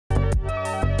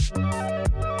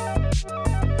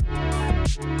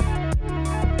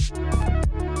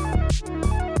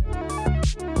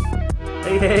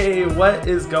Hey, what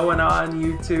is going on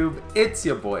YouTube? It's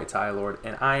your boy Tylord,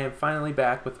 and I am finally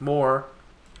back with more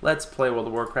Let's Play World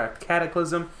of Warcraft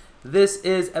Cataclysm. This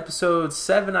is episode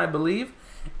 7, I believe,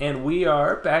 and we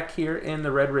are back here in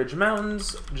the Red Ridge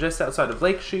Mountains, just outside of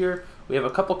Lakeshire. We have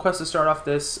a couple quests to start off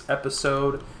this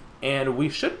episode, and we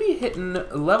should be hitting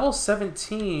level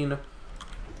 17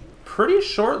 pretty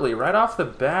shortly, right off the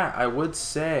bat, I would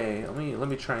say. Let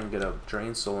me try and get a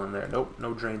Drain Soul in there. Nope,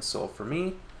 no Drain Soul for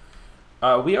me.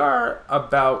 We are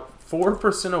about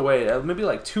 4% away, maybe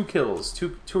like 2 kills.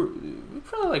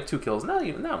 Probably like 2 kills,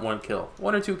 not 1 kill.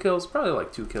 1 or 2 kills, probably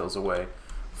like 2 kills away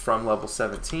from level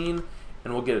 17,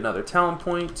 and we'll get another talent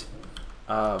point.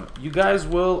 You guys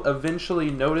will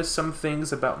eventually notice some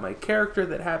things about my character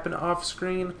that happen off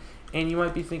screen, and you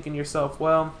might be thinking to yourself,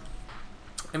 well,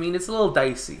 I mean, it's a little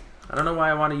dicey. I don't know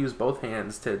why I want to use both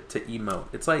hands to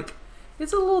emote. It's like,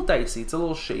 it's a little dicey, it's a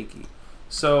little shaky.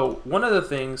 So, one of the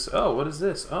things, oh, what is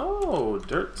this? Oh,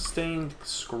 dirt-stained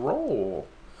scroll.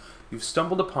 You've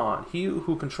stumbled upon, he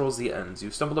who controls the ends.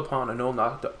 You've stumbled upon an old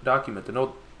document. The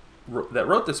note that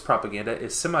wrote this propaganda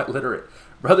is semi-literate.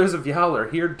 Brothers of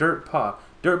Yowler, hear Dirtpaw.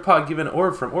 Dirtpaw give an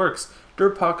orb from orcs.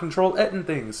 Dirtpaw control Etten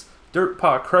things.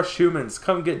 Dirtpaw crush humans.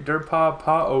 Come get Dirtpaw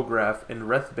Paw-O-Graph in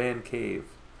Rethban Cave.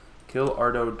 Kill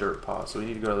Ardo Dirtpaw. So we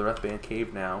need to go to the Rethban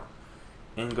Cave now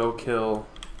and go kill...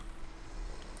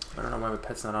 I don't know why my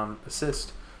pet's not on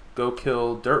assist. Go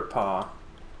kill Dirtpaw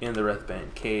in the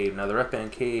Rethban Cave. Now the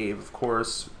Rethban Cave, of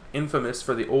course, infamous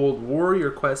for the old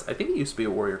warrior quest. I think it used to be a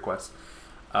warrior quest.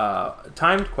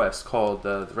 Timed quest called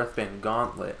the Rethban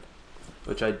Gauntlet,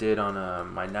 which I did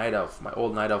on my night elf, my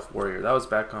old night elf warrior. That was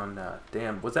back on,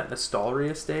 damn, was that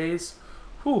Nostalrius days?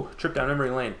 Whew, trip down memory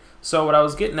lane. So what I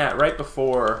was getting at right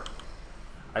before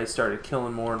I started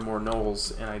killing more and more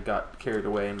gnolls, and I got carried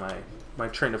away, and my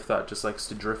train of thought just likes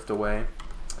to drift away.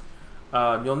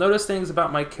 You'll notice things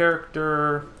about my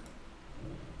character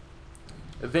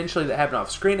eventually that happen off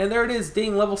screen, and there it is,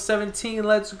 ding, level 17,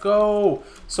 let's go!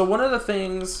 So one of the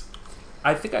things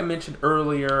I think I mentioned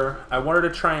earlier, I wanted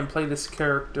to try and play this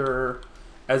character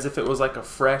as if it was like a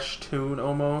fresh tune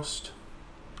almost.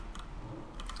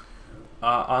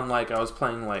 Unlike I was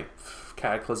playing like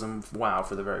Cataclysm WoW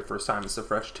for the very first time. It's a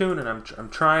fresh tune, and I'm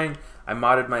trying. I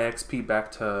modded my XP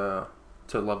back to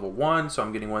level 1, so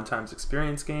I'm getting 1x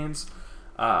experience gains.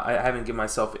 I haven't given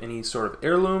myself any sort of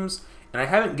heirlooms, and I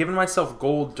haven't given myself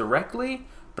gold directly,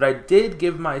 but I did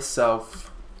give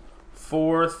myself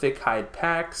 4 thick hide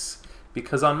packs,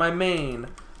 because on my main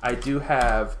I do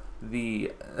have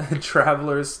the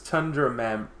Traveler's Tundra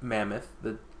Mammoth.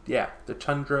 The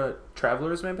Tundra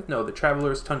Traveler's Mammoth? No, the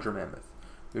Traveler's Tundra Mammoth.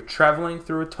 You're traveling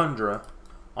through a tundra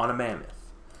on a mammoth.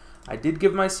 I did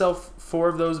give myself 4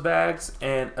 of those bags,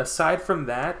 and aside from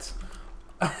that,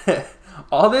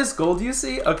 all this gold you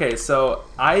see, okay, so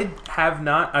I have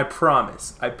not, I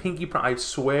promise, I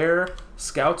swear,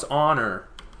 Scout's honor,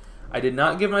 I did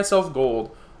not give myself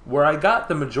gold. Where I got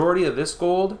the majority of this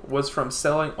gold was from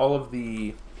selling all of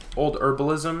the old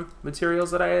herbalism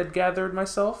materials that I had gathered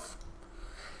myself.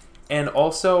 And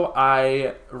also,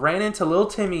 I ran into Lil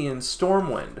Timmy in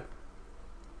Stormwind.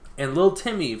 And Lil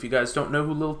Timmy, if you guys don't know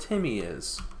who Lil Timmy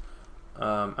is,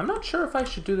 I'm not sure if I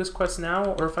should do this quest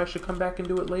now or if I should come back and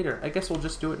do it later. I guess we'll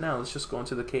just do it now. Let's just go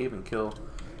into the cave and kill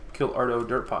Ardo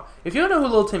Dirtpaw. If you don't know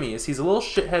who Lil Timmy is, he's a little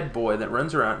shithead boy that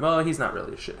runs around. Well, he's not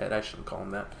really a shithead. I shouldn't call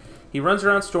him that. He runs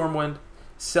around Stormwind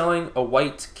selling a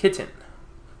white kitten.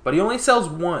 But he only sells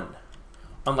 1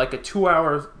 on like a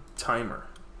 2-hour timer.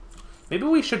 Maybe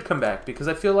we should come back, because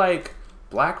I feel like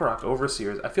Blackrock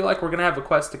Overseers, I feel like we're going to have a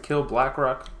quest to kill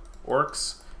Blackrock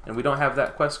Orcs, and we don't have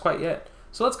that quest quite yet.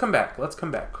 So let's come back. Let's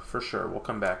come back, for sure. We'll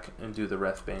come back and do the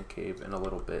Rethban Cave in a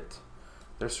little bit.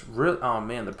 There's really, oh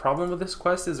man, the problem with this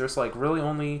quest is there's like really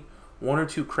only 1 or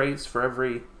 2 crates for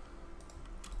every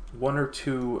 1 or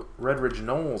 2 Red Ridge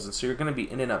gnolls, and so you're going to be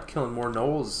ending up killing more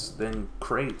gnolls than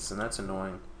crates, and that's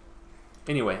annoying.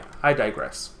 Anyway, I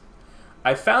digress.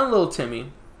 I found Lil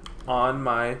Timmy on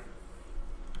my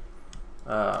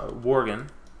Worgen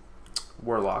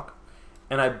Warlock,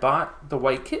 and I bought the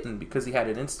white kitten because he had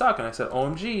it in stock, and I said,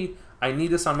 OMG, I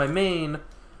need this on my main.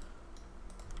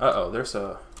 Uh-oh, there's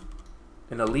an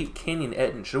elite canyon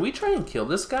Etten. Should we try and kill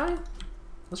this guy?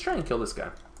 Let's try and kill this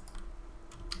guy.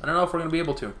 I don't know if we're going to be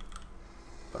able to,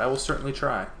 but I will certainly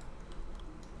try.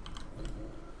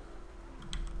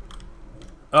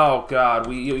 Oh god,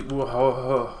 we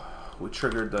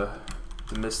triggered the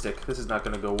Mystic. This is not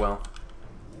going to go well.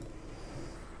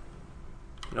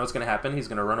 You know what's going to happen? He's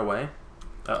going to run away.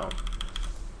 Uh-oh.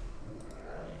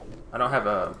 I don't have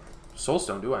a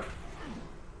Soulstone, do I?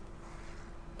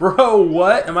 Bro,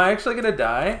 what? Am I actually going to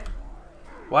die?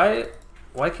 Why?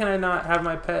 Why can I not have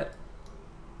my pet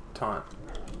taunt?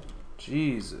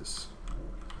 Jesus.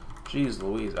 Jeez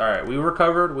Louise. Alright, we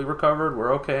recovered. We recovered.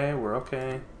 We're okay. We're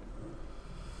okay.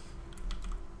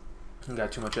 I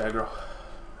got too much aggro.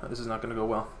 This is not going to go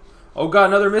well. Oh god,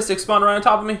 another Mystic spawned right on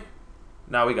top of me.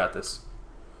 Now we got this.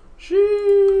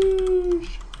 Sheesh.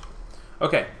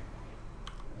 Okay.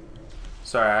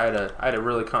 Sorry, I had to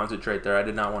really concentrate there. I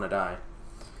did not want to die.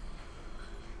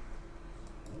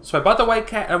 So I bought the white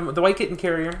kitten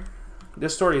carrier.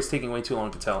 This story is taking way too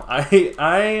long to tell.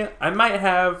 I might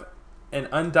have an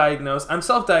undiagnosed. I'm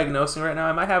self-diagnosing right now.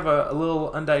 I might have a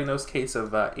little undiagnosed case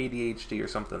of ADHD or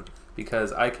something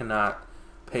because I cannot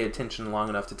pay attention long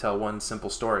enough to tell one simple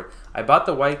story. I bought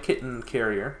the white kitten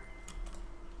carrier.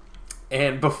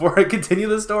 And before I continue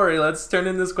the story, let's turn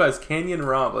in this quest. Canyon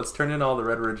Romp. Let's turn in all the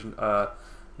Red Ridge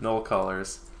Knoll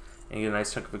colors and get a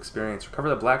nice chunk of experience. Recover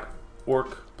the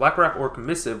Blackrock Orc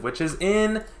missive, which is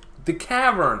in the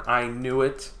cavern. I knew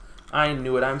it. I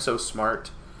knew it. I'm so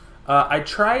smart. I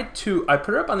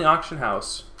put it up on the auction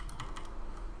house,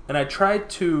 and I tried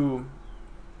to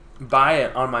buy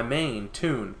it on my main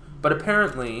tune, but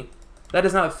apparently that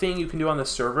is not a thing you can do on the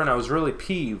server, and I was really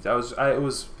peeved. I was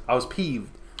peeved.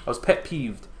 I was pet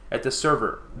peeved at the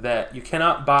server that you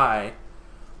cannot buy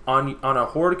on a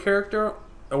horde character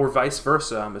or vice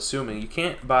versa. I'm assuming you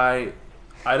can't buy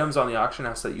items on the auction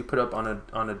house that you put up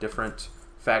on a different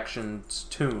faction's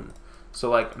tune. So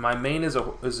like my main is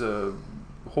a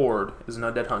horde, is an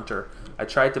undead hunter. I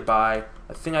tried to buy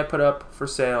a thing I put up for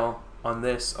sale on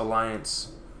this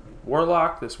alliance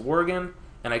warlock, this worgen,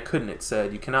 and I couldn't. It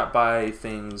said you cannot buy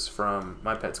things from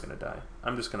my pet's gonna die.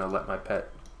 I'm just gonna let my pet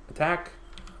attack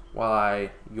while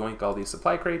I yoink all these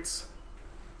supply crates,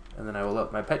 and then I will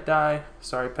let my pet die.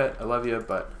 Sorry pet, I love you,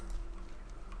 but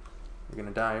you're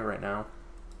gonna die right now.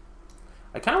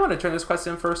 I kind of want to turn this quest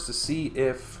in first to see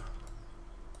if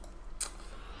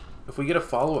we get a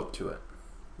follow-up to it.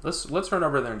 Let's run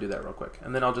over there and do that real quick,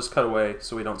 and then I'll just cut away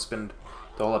so we don't spend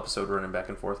the whole episode running back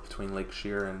and forth between Lake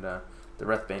Sheer and the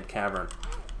Wrathbane Cavern.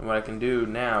 And what I can do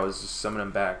now is just summon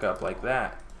them back up like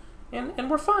that, and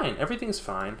we're fine. Everything's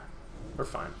fine. We're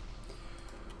fine.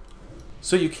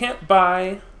 So you can't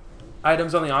buy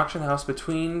items on the auction house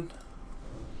between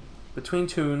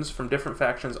tunes from different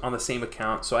factions on the same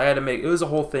account. So I had to make, it was a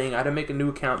whole thing. I had to make a new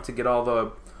account to get all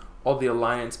the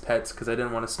alliance pets because I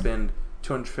didn't want to spend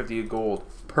 250 gold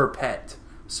per pet.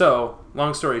 So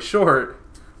long story short,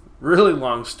 really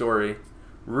long story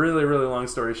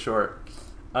short,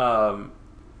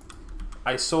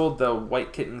 I sold the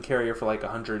white kitten carrier for like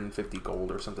 150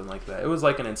 gold or something like that. It was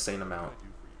like an insane amount.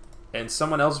 And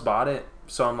someone else bought it,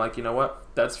 so I'm like, you know what?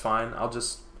 That's fine. I'll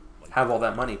just have all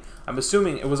that money. I'm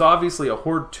assuming it was obviously a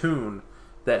horde tune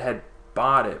that had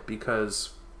bought it,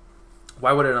 because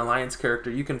why would an alliance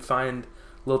character, you can find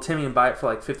Little Timmy and buy it for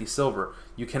like 50 silver.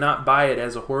 You cannot buy it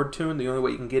as a horde tune. The only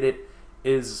way you can get it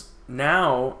is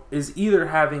either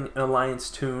having an alliance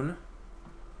tune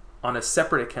on a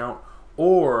separate account,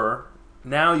 or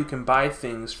now you can buy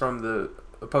things from the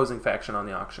opposing faction on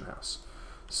the auction house.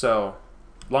 So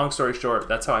long story short,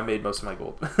 that's how I made most of my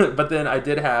gold. But then I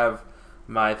did have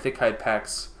my thick hide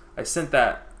packs. I sent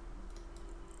that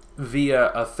via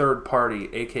a third party,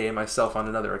 aka myself, on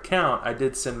another account. I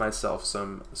did send myself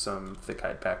some thick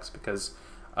hide packs because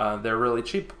they're really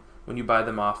cheap when you buy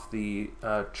them off the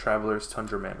Traveler's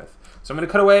Tundra Mammoth. So I'm going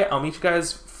to cut away. I'll meet you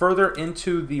guys further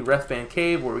into the Wrathbane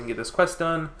Cave where we can get this quest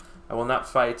done. I will not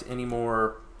fight any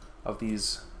more of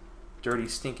these dirty,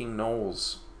 stinking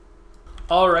gnolls.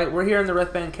 Alright, we're here in the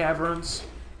Wrathbane Caverns,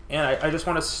 and I just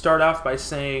want to start off by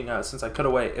saying, since I cut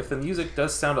away, if the music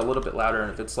does sound a little bit louder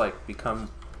and if it's like become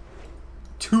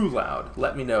too loud,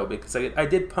 let me know, because I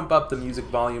did pump up the music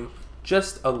volume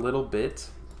just a little bit.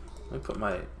 Let me put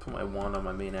my wand on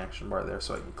my main action bar there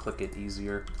so I can click it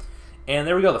easier. And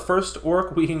there we go. The first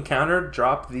orc we encountered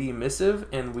dropped the missive,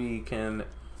 and we can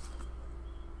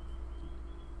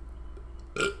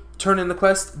turn in the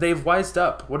quest. They've wised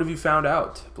up. What have you found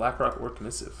out? Blackrock Orc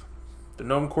missive. The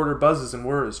gnome quarter buzzes and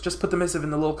whirs. Just put the missive in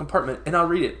the little compartment and I'll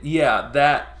read it. Yeah,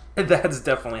 that's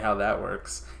definitely how that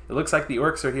works. It looks like the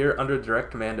orcs are here under direct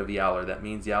command of Yowler. That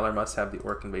means Yowler must have the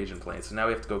orc invasion plans. So now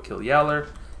we have to go kill Yowler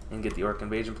and get the orc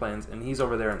invasion plans, and he's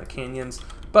over there in the canyons.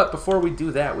 But before we do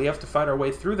that, we have to fight our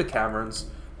way through the caverns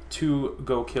to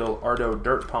go kill Ardo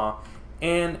Dirtpaw.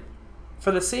 And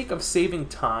for the sake of saving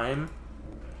time,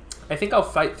 I think I'll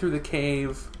fight through the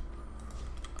cave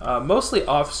mostly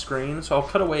off screen, so I'll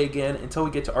cut away again until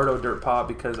we get to Ardo Dirtpaw,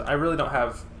 because I really don't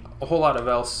have a whole lot of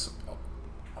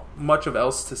much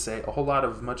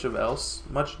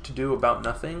to do about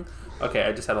nothing. Okay,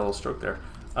 I just had a little stroke there.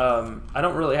 I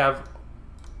don't really have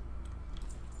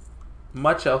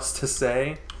much else to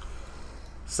say.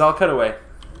 So I'll cut away.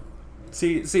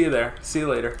 See you there. See you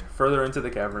later. Further into the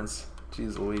caverns.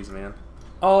 Jeez Louise, man.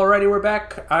 Alrighty, we're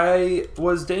back. I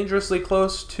was dangerously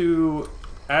close to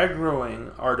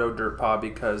aggroing Ardo Dirtpaw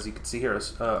because you can see here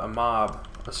a mob,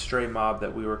 a stray mob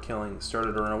that we were killing,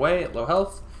 started to run away at low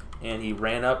health, and he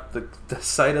ran up the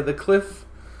side of the cliff,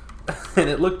 and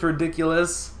it looked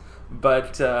ridiculous.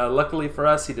 But luckily for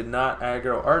us, he did not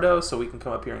aggro Ardo, so we can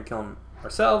come up here and kill him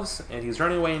ourselves. And he's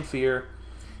running away in fear.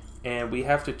 And we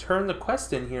have to turn the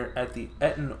quest in here at the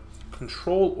Etten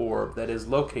control orb that is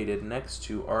located next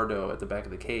to Ardo at the back of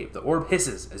the cave. The orb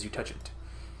hisses as you touch it.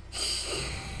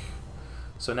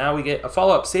 So now we get a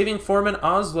follow-up. Saving Foreman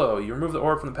Oslo. You remove the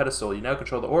orb from the pedestal. You now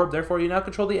control the orb, therefore you now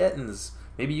control the Ettins.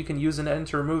 Maybe you can use an Etten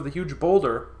to remove the huge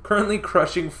boulder currently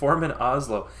crushing Foreman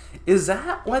Oslo. Is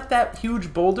that what that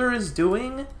huge boulder is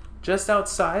doing just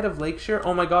outside of Lakeshire?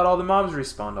 Oh my god, all the mobs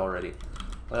respawned already.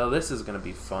 Well, this is going to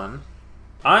be fun.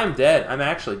 I'm dead. I'm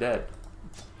actually dead.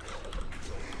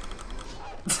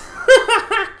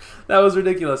 That was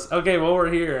ridiculous. Okay, well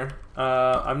we're here.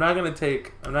 I'm not gonna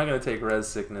take res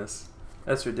sickness.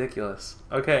 That's ridiculous.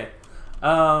 Okay.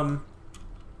 Damn,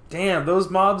 those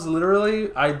mobs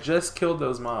literally, I just killed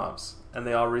those mobs and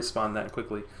they all respawn that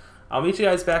quickly. I'll meet you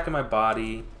guys back in my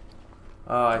body.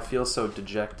 Oh, I feel so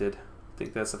dejected. I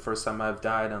think that's the first time I've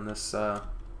died on this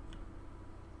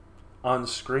on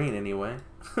screen anyway.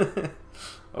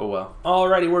 Oh well.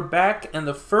 Alrighty, we're back, and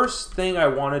the first thing I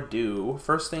want to do,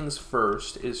 first things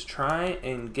first, is try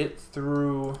and get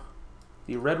through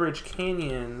the Red Ridge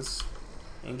Canyons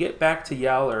and get back to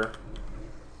Yowler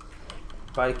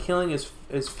by killing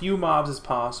as few mobs as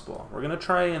possible. We're going to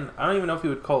try and, I don't even know if you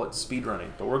would call it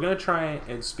speedrunning, but we're going to try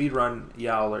and speedrun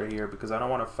Yowler here because I don't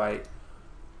want to fight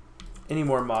any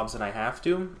more mobs than I have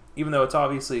to, even though it's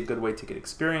obviously a good way to get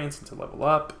experience and to level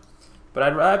up. But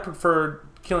I prefer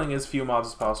killing as few mobs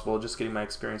as possible, just getting my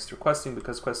experience through questing,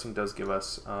 because questing does give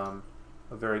us a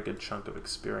very good chunk of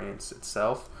experience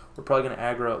itself. We're probably going to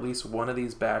aggro at least one of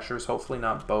these bashers, hopefully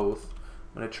not both.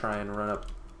 I'm going to try and run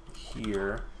up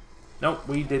here. Nope,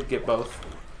 we did get both.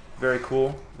 Very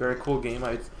cool game.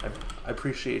 I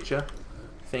appreciate you.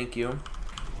 Thank you.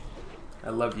 I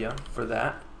love you for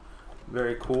that.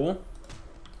 Very cool.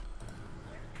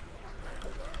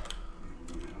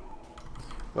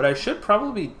 What I should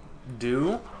probably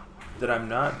do that I'm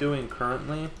not doing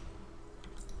currently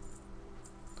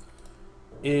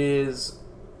is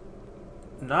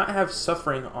not have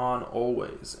suffering on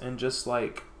always and just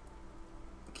like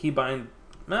keybind.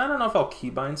 I don't know if I'll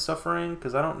keybind suffering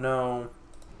because I don't know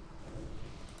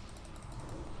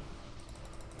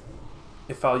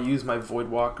if I'll use my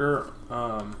Voidwalker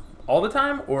all the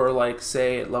time, or like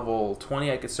say at level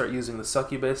 20 I could start using the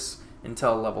Succubus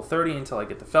until level 30 until I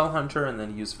get the Fell Hunter, and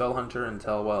then use Fell Hunter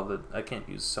until, well, I can't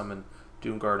use Summon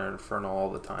Doomguard or Infernal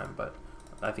all the time, but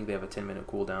I think they have a 10-minute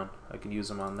cooldown. I can use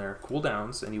them on their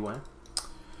cooldowns anyway.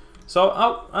 So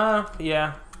I'm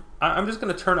just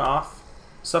going to turn off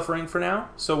Suffering for now.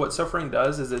 So what Suffering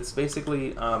does is it's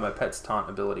basically my pet's taunt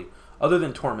ability, other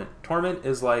than Torment. Torment's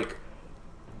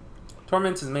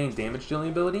his main damage dealing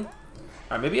ability.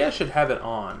 Alright, maybe I should have it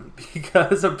on,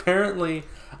 because apparently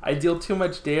I deal too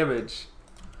much damage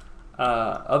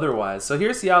otherwise. So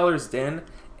here's Yowler's Den,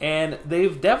 and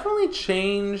they've definitely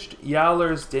changed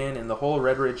Yowler's Den in the whole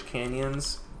Red Ridge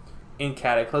Canyons in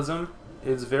Cataclysm.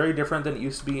 It's very different than it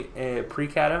used to be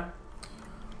pre-Cata.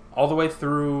 All the way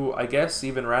through, I guess,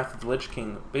 even Wrath of the Lich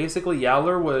King. Basically,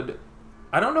 Yowler would...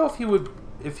 I don't know if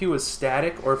he was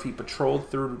static or if he patrolled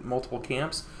through multiple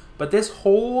camps, but this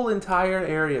whole entire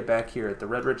area back here at the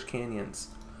Red Ridge Canyons,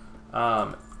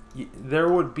 there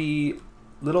would be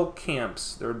little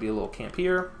camps. There would be a little camp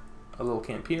here, a little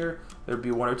camp here. There would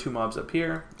be one or two mobs up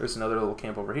here. There's another little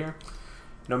camp over here.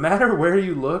 No matter where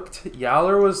you looked,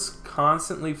 Yowler was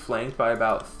constantly flanked by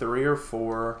about 3 or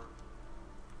 4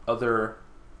 other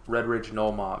Red Ridge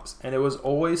Null mobs. And it was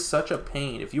always such a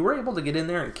pain. If you were able to get in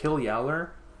there and kill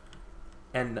Yowler,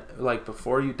 and like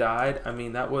before you died, I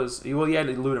mean, that was, well, you had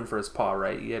to loot him for his paw,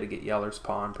 right? You had to get Yowler's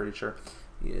paw, I'm pretty sure.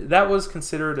 That was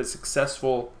considered a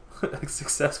successful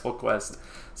quest.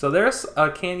 So there's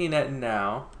a Canyon Etten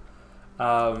now.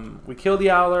 We killed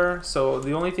Yowler, so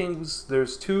the only things,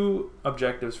 there's 2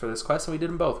 objectives for this quest, and we did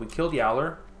them both. We killed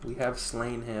Yowler, we have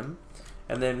slain him,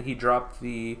 and then he dropped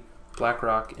the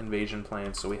Blackrock invasion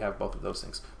plan, so we have both of those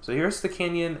things. So here's the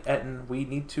Canyon Etten. We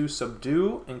need to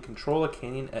subdue and control a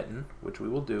Canyon Etten, which we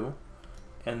will do.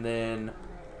 And then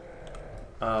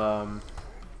I'm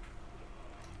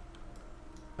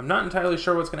not entirely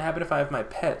sure what's going to happen if I have my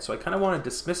pet, so I kind of want to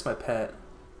dismiss my pet.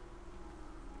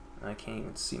 I can't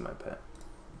even see my pet.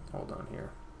 Hold on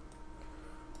here.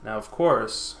 Now, of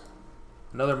course,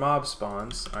 another mob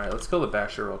spawns. Alright, let's kill the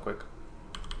Basher real quick.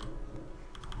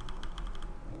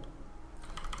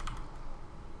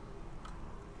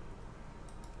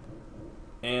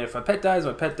 And if my pet dies,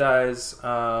 my pet dies.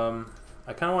 I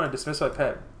kind of want to dismiss my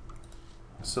pet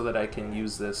so that I can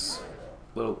use this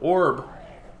little orb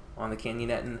on the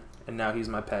Canyonetin, and now he's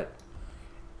my pet.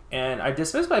 And I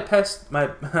dismissed my pest.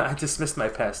 I dismissed my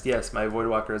pest. Yes, my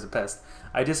Voidwalker is a pest.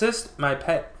 I dismissed my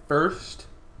pet first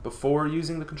before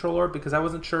using the control orb because I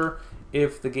wasn't sure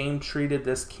if the game treated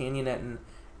this Canyonetin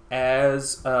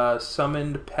as a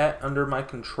summoned pet under my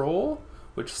control,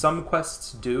 which some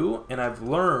quests do, and I've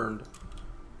learned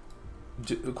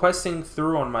questing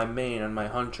through on my main and my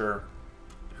hunter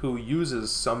who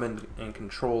uses summoned and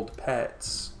controlled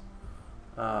pets.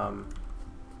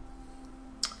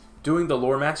 Doing the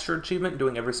Lore Master achievement,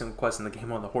 doing every single quest in the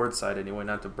game on the Horde side anyway,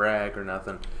 not to brag or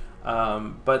nothing.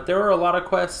 But there were a lot of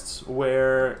quests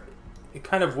where it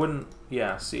kind of wouldn't...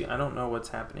 Yeah, see, I don't know what's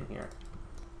happening here.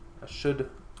 I should...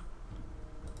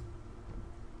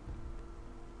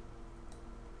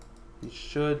 You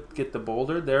should get the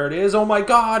boulder. There it is. Oh my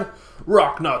god!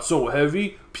 Rock not so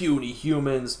heavy. Puny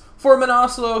humans. For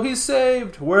Manaslo, he's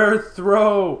saved. Where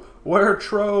throw? Where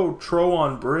tro? Tro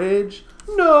on bridge?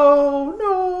 No,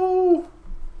 no.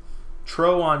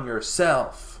 Tro on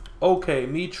yourself. Okay,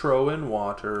 me tro in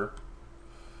water.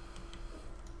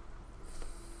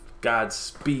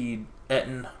 Godspeed,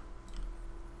 Etten.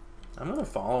 I'm gonna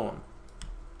follow him.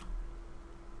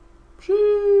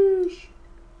 Sheesh.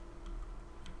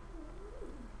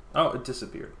 Oh, it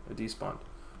disappeared. It despawned.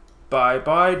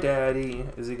 Bye-bye, Daddy.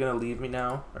 Is he gonna leave me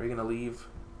now? Are you gonna leave?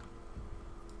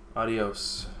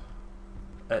 Adios,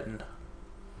 Etten.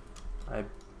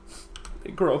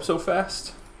 They grow up so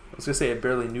fast. I was gonna say I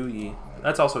barely knew ye.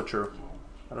 That's also true.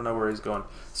 I don't know where he's going.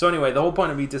 So anyway, the whole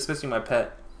point of me dismissing my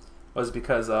pet was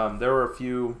because there were a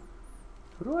few...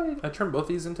 Who do I turn both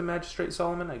these into Magistrate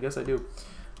Solomon? I guess I do.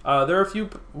 There are a few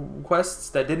quests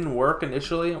that didn't work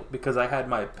initially because I had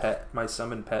my pet, my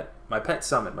summoned pet. My pet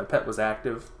summoned. My pet was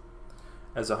active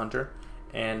as a hunter.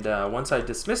 And once I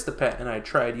dismissed the pet and I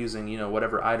tried using, you know,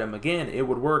 whatever item again, it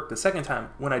would work the second time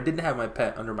when I didn't have my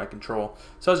pet under my control.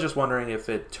 So I was just wondering if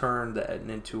it turned the Etten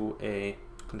into a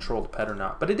controlled pet or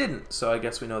not. But it didn't. So I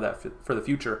guess we know that for the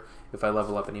future if I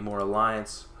level up any more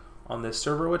Alliance on this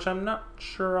server, which I'm not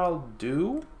sure I'll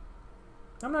do.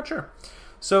 I'm not sure.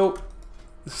 So,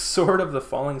 Sword of the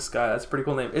Falling Sky. That's a pretty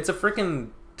cool name. It's a freaking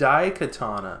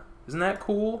Daikatana. Isn't that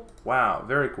cool? Wow,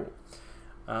 very cool.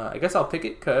 I guess I'll pick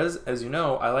it because, as you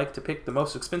know, I like to pick the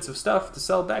most expensive stuff to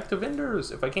sell back to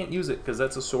vendors if I can't use it, because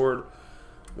that's a sword,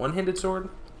 one-handed sword,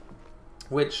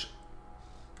 which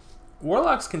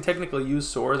Warlocks can technically use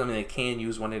swords. I mean, they can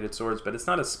use one-handed swords, but it's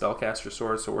not a spellcaster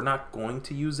sword, so we're not going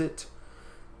to use it.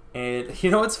 And you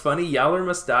know what's funny? Yowler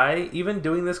Must Die, even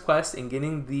doing this quest and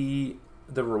getting the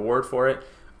reward for it,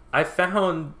 I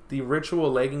found the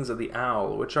ritual leggings of the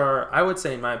owl, which are, I would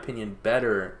say, in my opinion,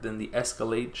 better than the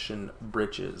escalation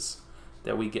breeches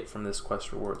that we get from this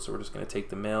quest reward. So we're just going to take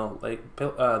the male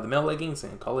leggings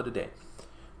and call it a day.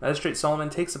 Magistrate Solomon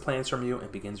takes the plans from you and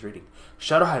begins reading.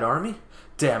 Shadowhide army?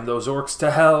 Damn those orcs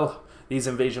to hell! These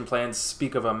invasion plans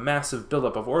speak of a massive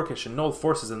buildup of orcish and Nold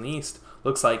forces in the east.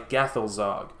 Looks like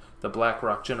Gathelzog, the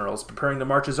Blackrock general, is preparing to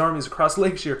march his armies across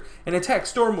Lakeshire and attack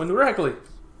Stormwind directly.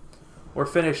 We're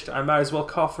finished. I might as well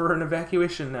call for an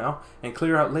evacuation now and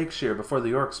clear out Lakeshire before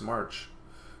the orcs march.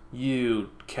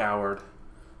 You coward.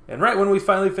 And right when we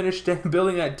finally finish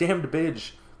building that damned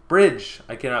bridge,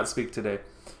 I cannot speak today.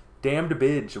 Damned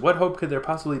bridge. What hope could there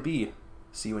possibly be?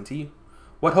 C-U-N-T.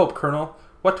 What hope, Colonel?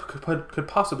 What could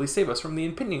possibly save us from the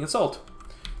impending assault?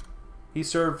 He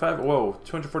served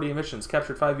 248 missions,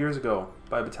 captured 5 years ago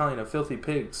by a battalion of filthy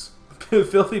pigs.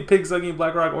 Filthy pig-sucking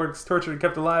Blackrock orcs tortured and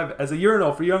kept alive as a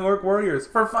urinal for young orc warriors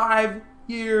for 5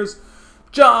 years.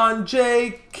 John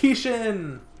J.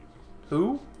 KEESHAN.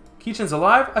 Who? KEESHAN's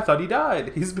alive? I thought he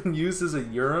died. He's been used as a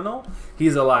urinal?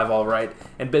 He's alive, all right,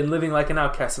 and been living like an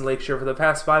outcast in Lakeshire for the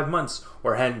past 5 months.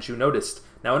 Or hadn't you noticed?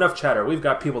 Now enough chatter. We've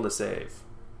got people to save.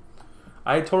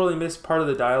 I totally missed part of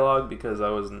the dialogue because I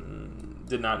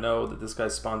did not know that this guy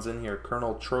spawns in here.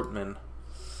 Colonel Trotman.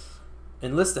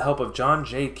 Enlist the help of John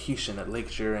J. KEESHAN at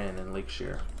Lakeshire Inn in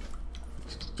Lakeshire.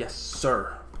 Yes,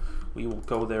 sir. We will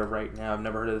go there right now. I've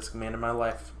never heard of this command in my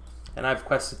life. And I've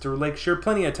quested through Lakeshire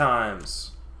plenty of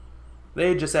times.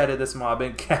 They just added this mob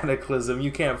in Cataclysm.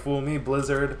 You can't fool me,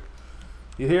 Blizzard.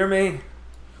 You hear me?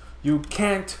 You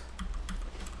can't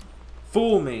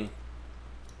fool me.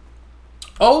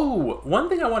 Oh, one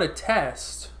thing I want to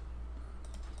test,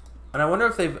 and I wonder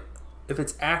if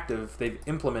it's active, they've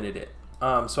implemented it.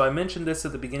 So I mentioned this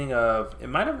at the beginning of, it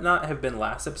might have not have been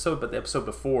last episode, but the episode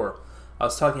before. I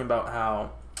was talking about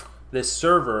how this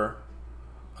server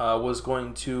was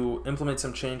going to implement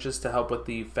some changes to help with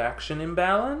the faction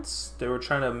imbalance. They were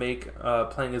trying to make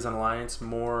playing as an alliance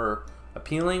more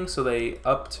appealing, so they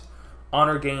upped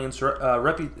honor gains,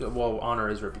 honor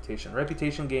is reputation.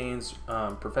 Reputation gains,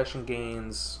 profession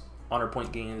gains, honor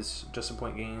point gains, justin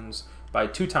point gains by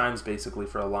 2 times basically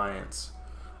for alliance.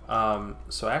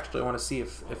 So actually I want to see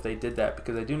if they did that,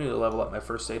 because I do need to level up my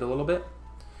first aid a little bit.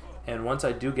 And once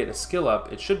I do get a skill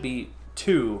up, it should be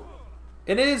 2.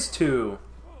 It is 2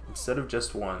 instead of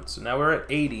just 1. So now we're at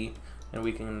 80, and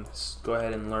we can go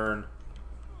ahead and learn.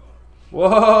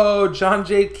 Whoa, John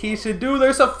J. KEESHAN. Dude,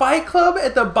 there's a fight club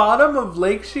at the bottom of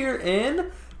Lakeshire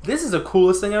Inn? This is the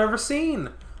coolest thing I've ever seen.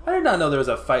 I did not know there was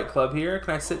a fight club here.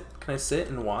 Can I sit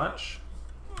and watch?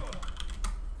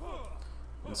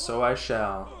 And so I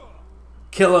shall.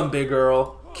 Kill him, big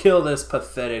Earl. Kill this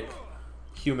pathetic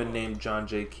human named John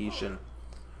J. KEESHAN.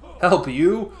 Help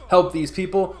you? Help these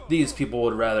people? These people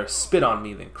would rather spit on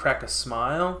me than crack a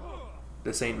smile.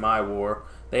 This ain't my war.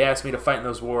 They asked me to fight in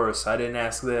those wars. I didn't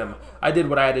ask them. I did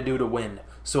what I had to do to win.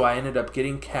 So I ended up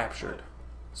getting captured.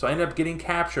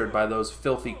 By those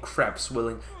filthy,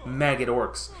 crap-swilling maggot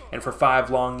orcs. And for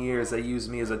 5 long years, they used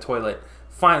me as a toilet.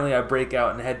 Finally, I break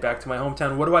out and head back to my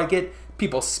hometown. What do I get?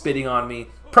 People spitting on me,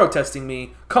 protesting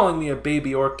me, calling me a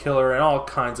baby orc killer, and all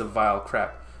kinds of vile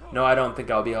crap. No, I don't think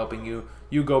I'll be helping you.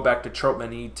 You go back to Troutman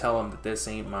and you tell him that this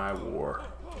ain't my war.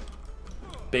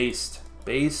 Based.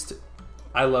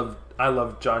 I love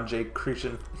John J.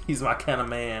 KEESHAN. He's my kind of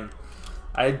man.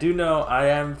 I do know I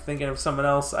am thinking of someone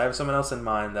else. I have someone else in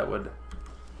mind that would.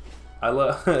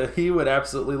 He would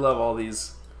absolutely love all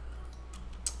these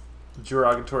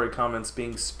derogatory comments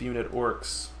being spewed at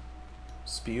orcs.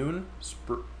 Spoon?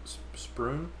 Spoon?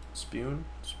 Spoon?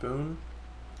 Spoon?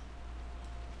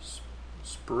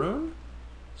 Spoon?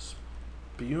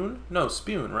 Spoon? No,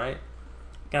 spoon, right?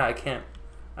 God, I can't.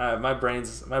 My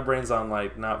brain's on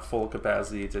like not full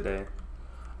capacity today.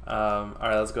 All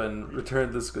right, let's go ahead and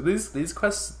return this. These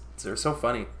quests are so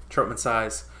funny. Troutman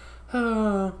sighs.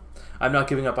 I'm not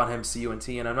giving up on him, CUNT,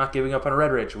 and I'm not giving up on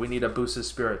Redridge. We need to boost his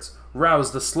spirits.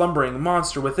 Rouse the slumbering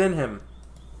monster within him.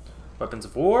 Weapons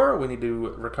of war. We need to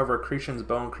recover KEESHAN's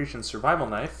bone, KEESHAN's survival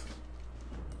knife.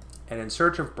 And in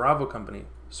search of Bravo Company.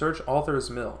 Search Author's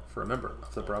Mill for a member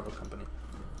of the Bravo Company.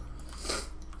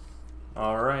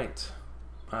 Alright.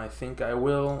 I think I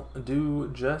will do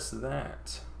just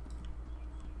that.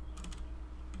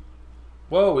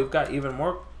 Whoa, we've got even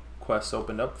more quests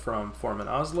opened up from Foreman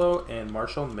Oslo and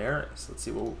Marshal Maris. Let's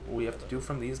see what we have to do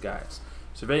from these guys.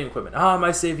 Surveying equipment. Ah,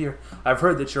 my savior. I've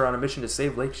heard that you're on a mission to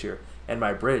save Lakeshire and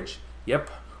my bridge. Yep.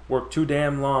 Worked too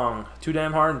damn hard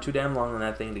and too damn long on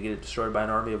that thing to get it destroyed by an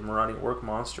army of marauding orc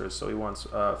monsters. So he wants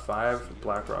 5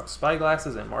 Blackrocks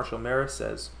spyglasses, and Marshal Maris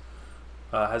says,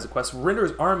 has a quest.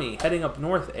 Rinder's army heading up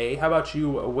north, eh? How about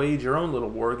you wage your own little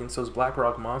war against those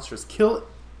Blackrock monsters? Kill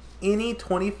any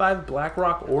 25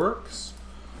 Blackrock orcs?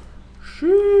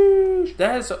 Sheesh.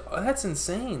 That's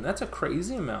insane. That's a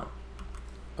crazy amount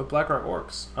of Blackrock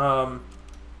orcs.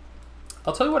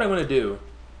 I'll tell you what I'm going to do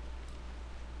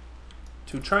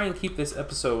to try and keep this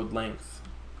episode length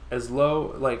as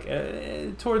low, like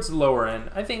towards the lower end.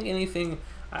 I think anything,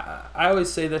 I always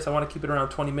say this, I want to keep it around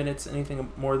 20 minutes. Anything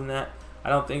more than that, I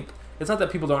don't think, it's not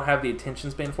that people don't have the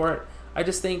attention span for it. I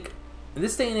just think in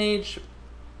this day and age,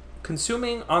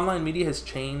 consuming online media has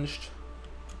changed.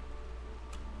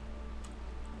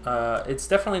 It's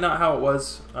definitely not how it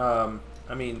was.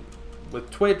 I mean,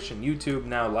 with Twitch and YouTube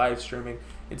now live streaming,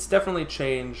 it's definitely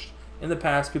changed. In the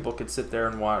past, people could sit there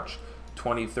and watch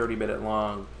 20-30 minute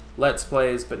long Let's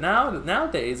Plays, but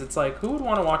nowadays it's like, who would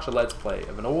want to watch a Let's Play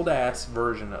of an old ass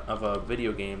version of a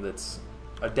video game that's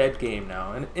a dead game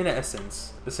now, in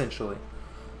essence, essentially,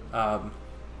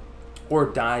 or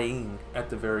dying at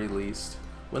the very least,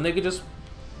 when they could just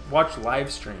watch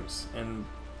live streams and,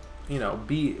 you know,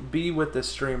 be with the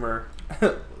streamer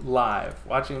live,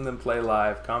 watching them play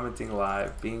live, commenting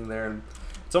live, being there, and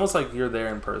it's almost like you're there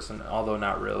in person, although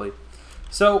not really.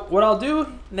 So what I'll do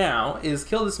now is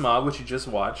kill this mob, which you just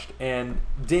watched, and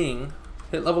ding,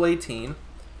 hit level 18.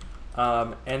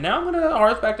 And now I'm going to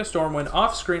Hearth back to Stormwind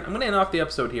off screen. I'm going to end off the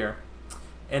episode here.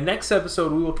 And next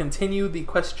episode, we will continue the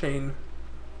quest chain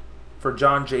for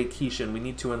John J. KEESHAN. We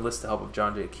need to enlist the help of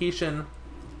John J. KEESHAN.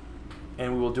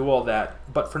 And we will do all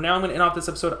that. But for now, I'm going to end off this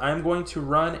episode. I'm going to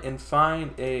run and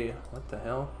find a... what the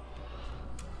hell?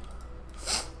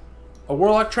 A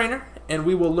Warlock Trainer. And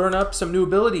we will learn up some new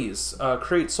abilities.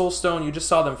 Create Soulstone. You just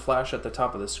saw them flash at the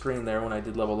top of the screen there when I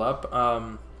did level up.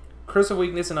 Curse of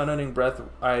Weakness and Unending Breath,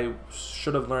 I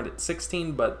should have learned at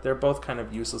 16, but they're both kind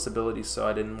of useless abilities, so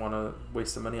I didn't want to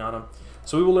waste the money on them.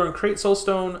 So we will learn Create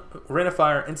Soulstone, Rain of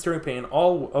Fire, and Stirring Pain,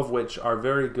 all of which are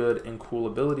very good and cool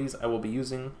abilities I will be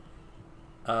using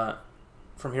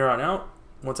from here on out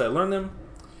once I learn them.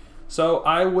 So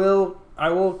I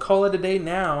will call it a day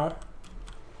now,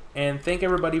 and thank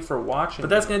everybody for watching. But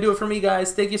that's going to do it for me,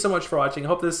 guys. Thank you so much for watching. I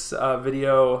hope this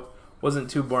video wasn't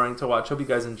too boring to watch. Hope you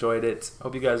guys enjoyed it.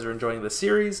 Hope you guys are enjoying the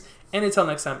series. And until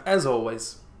next time, as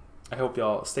always, I hope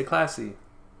y'all stay classy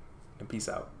and peace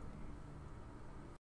out.